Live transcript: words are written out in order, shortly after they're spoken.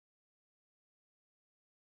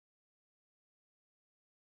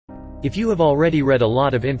If you have already read a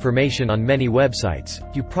lot of information on many websites,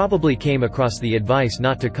 you probably came across the advice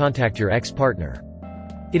not to contact your ex-partner.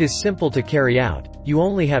 It is simple to carry out. You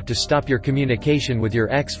only have to stop your communication with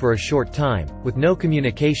your ex for a short time. With no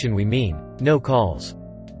communication we mean, no calls,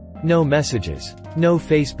 no messages, no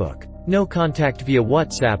Facebook, no contact via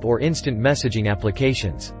WhatsApp or instant messaging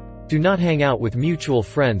applications. Do not hang out with mutual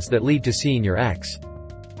friends that lead to seeing your ex.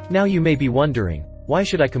 Now you may be wondering, why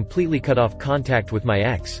should I completely cut off contact with my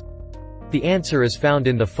ex? The answer is found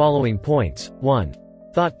in the following points. 1.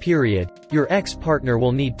 Thought period. Your ex-partner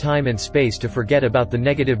will need time and space to forget about the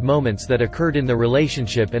negative moments that occurred in the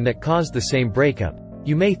relationship and that caused the same breakup.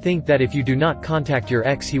 You may think that if you do not contact your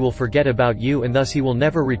ex he will forget about you and thus he will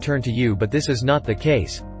never return to you, but this is not the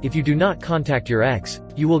case. If you do not contact your ex,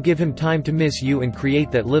 you will give him time to miss you and create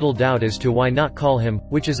that little doubt as to why not call him,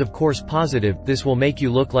 which is of course positive. This will make you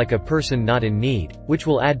look like a person not in need, which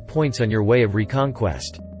will add points on your way of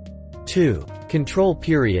reconquest. 2. Control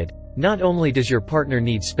period. Not only does your partner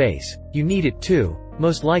need space, you need it too.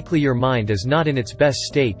 Most likely your mind is not in its best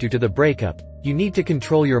state due to the breakup. You need to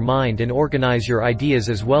control your mind and organize your ideas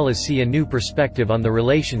as well as see a new perspective on the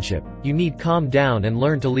relationship. You need calm down and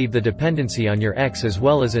learn to leave the dependency on your ex as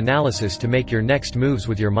well as analysis to make your next moves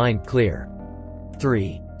with your mind clear.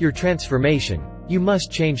 3. Your transformation. You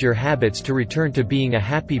must change your habits to return to being a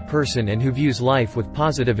happy person and who views life with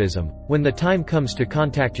positivism. When the time comes to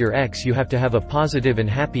contact your ex you have to have a positive and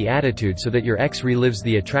happy attitude so that your ex relives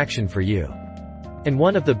the attraction for you. And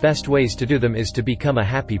one of the best ways to do them is to become a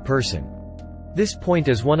happy person. This point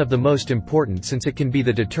is one of the most important since it can be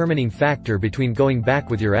the determining factor between going back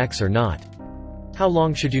with your ex or not. How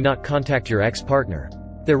long should you not contact your ex-partner?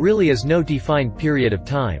 There really is no defined period of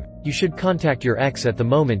time. You should contact your ex at the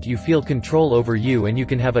moment you feel control over you and you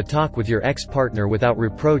can have a talk with your ex-partner without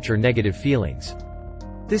reproach or negative feelings.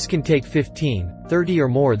 This can take 15, 30 or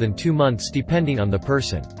more than 2 months depending on the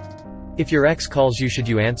person. If your ex calls you, should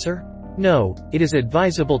you answer? No, it is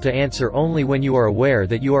advisable to answer only when you are aware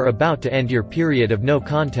that you are about to end your period of no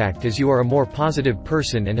contact as you are a more positive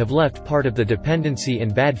person and have left part of the dependency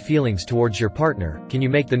and bad feelings towards your partner. Can you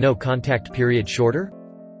make the no contact period shorter?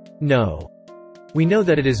 No. We know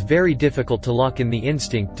that it is very difficult to lock in the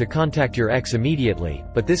instinct to contact your ex immediately,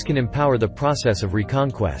 but this can empower the process of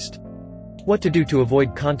reconquest. What to do to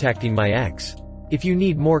avoid contacting my ex? If you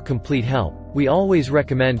need more complete help, we always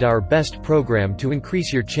recommend our best program to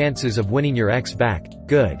increase your chances of winning your ex back.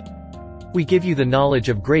 Good. We give you the knowledge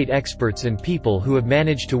of great experts and people who have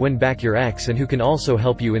managed to win back your ex and who can also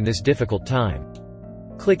help you in this difficult time.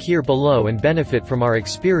 Click here below and benefit from our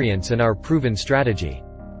experience and our proven strategy.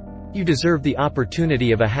 You deserve the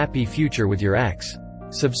opportunity of a happy future with your ex.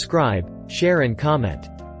 Subscribe, share and comment.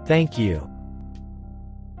 Thank you.